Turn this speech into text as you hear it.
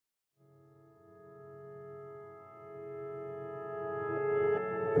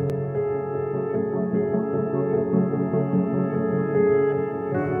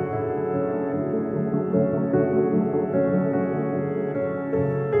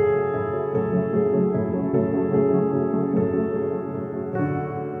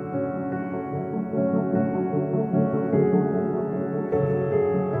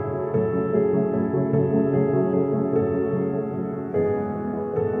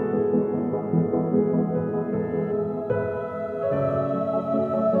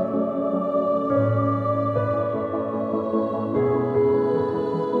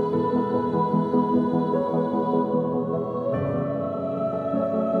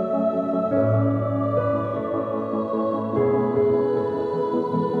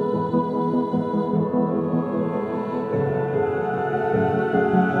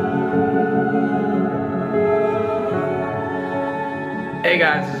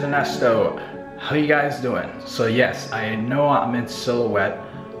guys, it's Ernesto. How you guys doing? So yes, I know I'm in silhouette,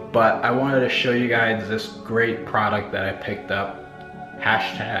 but I wanted to show you guys this great product that I picked up.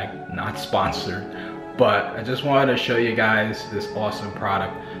 Hashtag not sponsored, but I just wanted to show you guys this awesome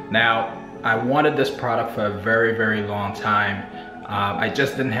product. Now, I wanted this product for a very long time. I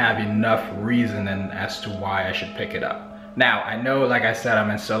just didn't have enough reasoning as to why I should pick it up. Now, I know, like I said,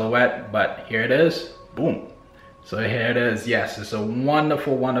 I'm in silhouette, but here it is, boom. So here it is. Yes, it's a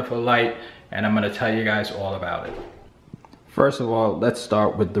wonderful light, and I'm gonna tell you guys all about it. First of all, let's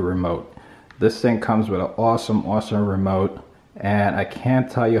start with the remote. This thing comes with an awesome remote, and I can't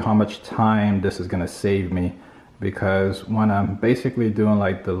tell you how much time this is gonna save me, because when I'm basically doing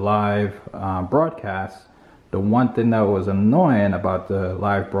like the live broadcast, the one thing that was annoying about the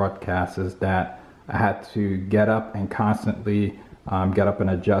live broadcast is that I had to get up and constantly get up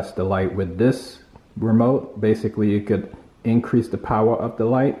and adjust the light. With this remote, basically you could increase the power of the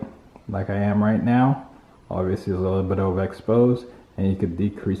light like I am right now. Obviously it's a little bit overexposed, and you could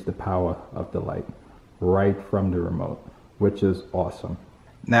decrease the power of the light right from the remote, which is awesome.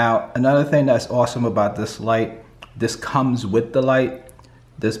 Now, another thing that's awesome about this light, this comes with the light.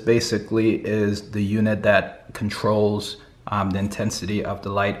 This basically is the unit that controls the intensity of the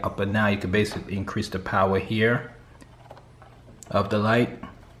light up and down. You can basically increase the power here of the light,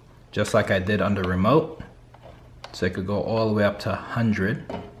 just like I did on the remote. So it could go all the way up to 100.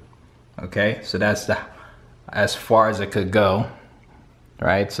 Okay, so that's as far as it could go,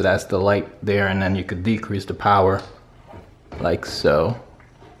 right? So that's the light there, and then you could decrease the power like so.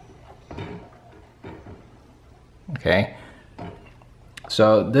 Okay,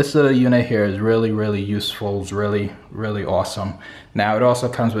 so this little unit here is really useful. It's really awesome. Now it also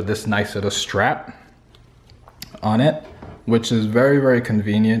comes with this nice little strap on it, which is very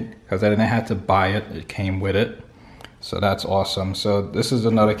convenient because I didn't have to buy it. It came with it. So that's awesome. So this is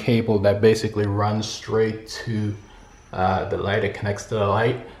another cable that basically runs straight to the light. It connects to the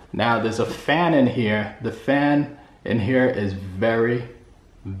light. Now there's a fan in here. The fan in here is very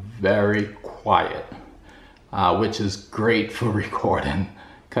quiet, which is great for recording,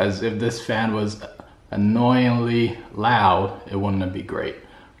 because if this fan was annoyingly loud, it wouldn't be great.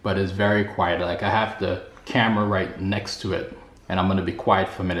 But it's very quiet. Like, I have the camera right next to it, and I'm gonna be quiet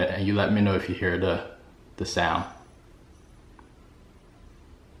for a minute, and you let me know if you hear the sound.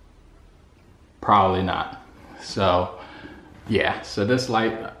 Probably not. So yeah, so this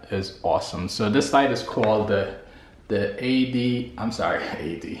light is awesome. So this light is called the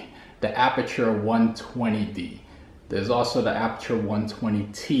Aputure 120d. There's also the Aputure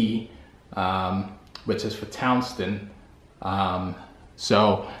 120t, which is for tungsten.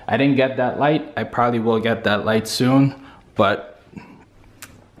 So I didn't get that light. I probably will get that light soon, but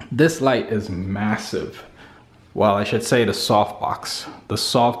this light is massive. Well, I should say the softbox. The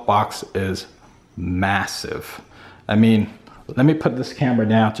softbox is massive. I mean, let me put this camera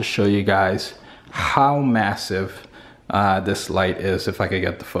down to show you guys how massive this light is, if I could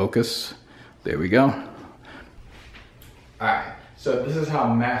get the focus. There we go. All right, so this is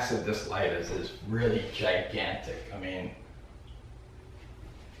how massive this light is. It's really gigantic. I mean,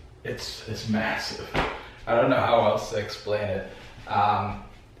 it's massive. I don't know how else to explain it.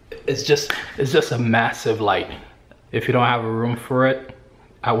 It's just a massive light. If you don't have a room for it,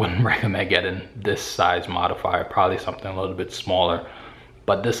 I wouldn't recommend getting this size modifier, probably something a little bit smaller,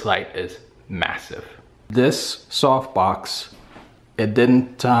 but this light is massive. This softbox, it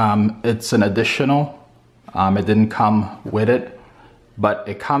didn't, it's an additional, it didn't come with it, but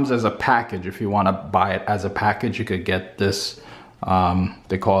it comes as a package. If you want to buy it as a package, you could get this,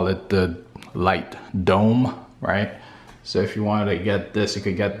 they call it the light dome, right? So if you wanted to get this, you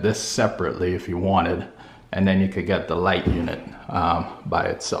could get this separately if you wanted, and then you could get the light unit by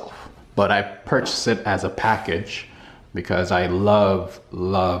itself. But I purchased it as a package because I love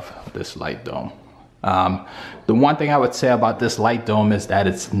this light dome. The one thing I would say about this light dome is that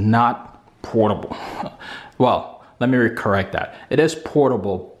it's not portable. Well, let me correct that. It is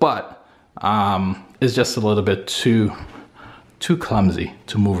portable, but it's just a little bit too clumsy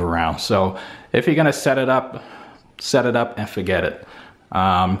to move around. So if you're gonna set it up and forget it.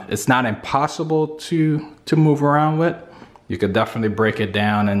 It's not impossible to move around with. You could definitely break it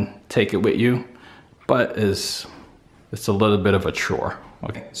down and take it with you, but it's a little bit of a chore.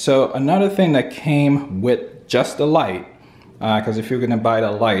 Okay, so another thing that came with just the light, because if you're gonna buy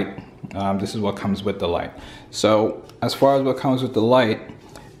the light, this is what comes with the light. So as far as what comes with the light,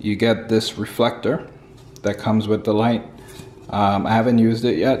 you get this reflector that comes with the light. I haven't used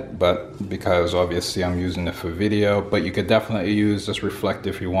it yet, but because obviously I'm using it for video, but you could definitely use this reflector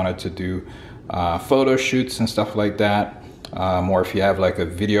if you wanted to do photo shoots and stuff like that. or if you have like a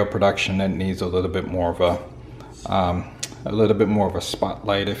video production that needs a little bit more of a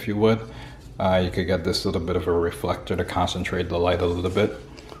spotlight, if you would, you could get this little bit of a reflector to concentrate the light a little bit.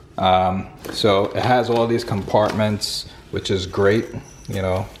 So it has all these compartments, which is great, you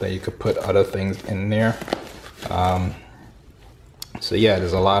know, that you could put other things in there. So yeah,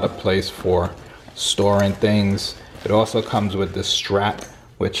 there's a lot of place for storing things. It also comes with this strap,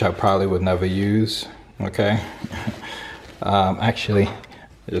 which I probably would never use, okay? Actually,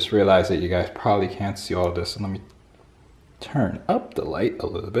 I just realized that you guys probably can't see all this. So let me turn up the light a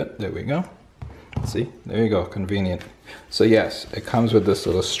little bit. There we go. See, there you go, convenient. So yes, it comes with this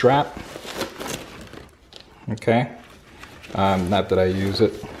little strap, okay? Not that I use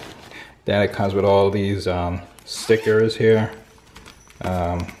it. Then it comes with all these stickers here.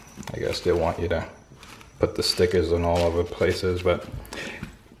 I guess they want you to put the stickers in all over places, but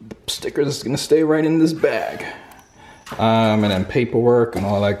the stickers is gonna stay right in this bag. And then paperwork and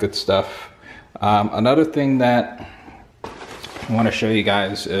all that good stuff. Another thing that I want to show you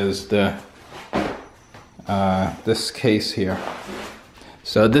guys is the this case here.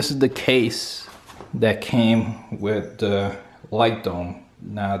 So this is the case that came with the light dome.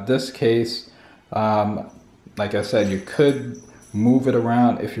 Now this case, like I said, you could move it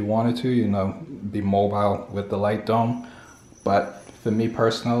around if you wanted to, you know, be mobile with the light dome. But for me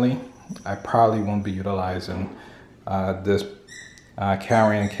personally, I probably won't be utilizing this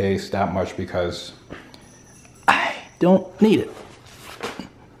carrying case that much because I don't need it.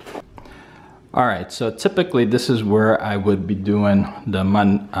 All right, so typically this is where I would be doing the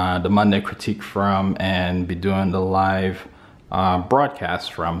Monday critique from and be doing the live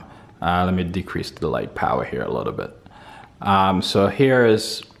broadcast from. Let me decrease the light power here a little bit. So here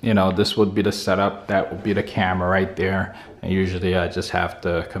is, you know, this would be the setup. That would be the camera right there. And usually I just have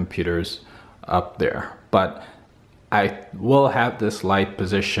the computers up there. But I will have this light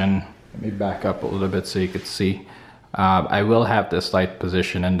position. Let me back up a little bit so you could see. I will have this light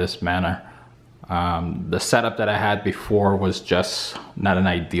position in this manner. The setup that I had before was just not an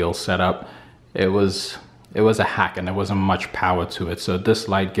ideal setup. It was a hack and there wasn't much power to it. So this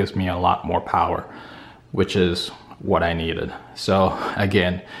light gives me a lot more power, which is what I needed. So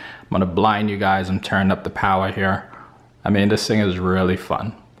again, I'm gonna blind you guys. I'm turning up the power here. I mean, this thing is really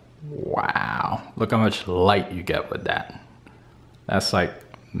fun. Wow, look how much light you get with that. That's like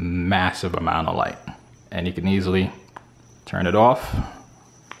massive amount of light. And you can easily turn it off,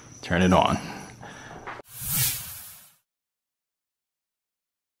 turn it on.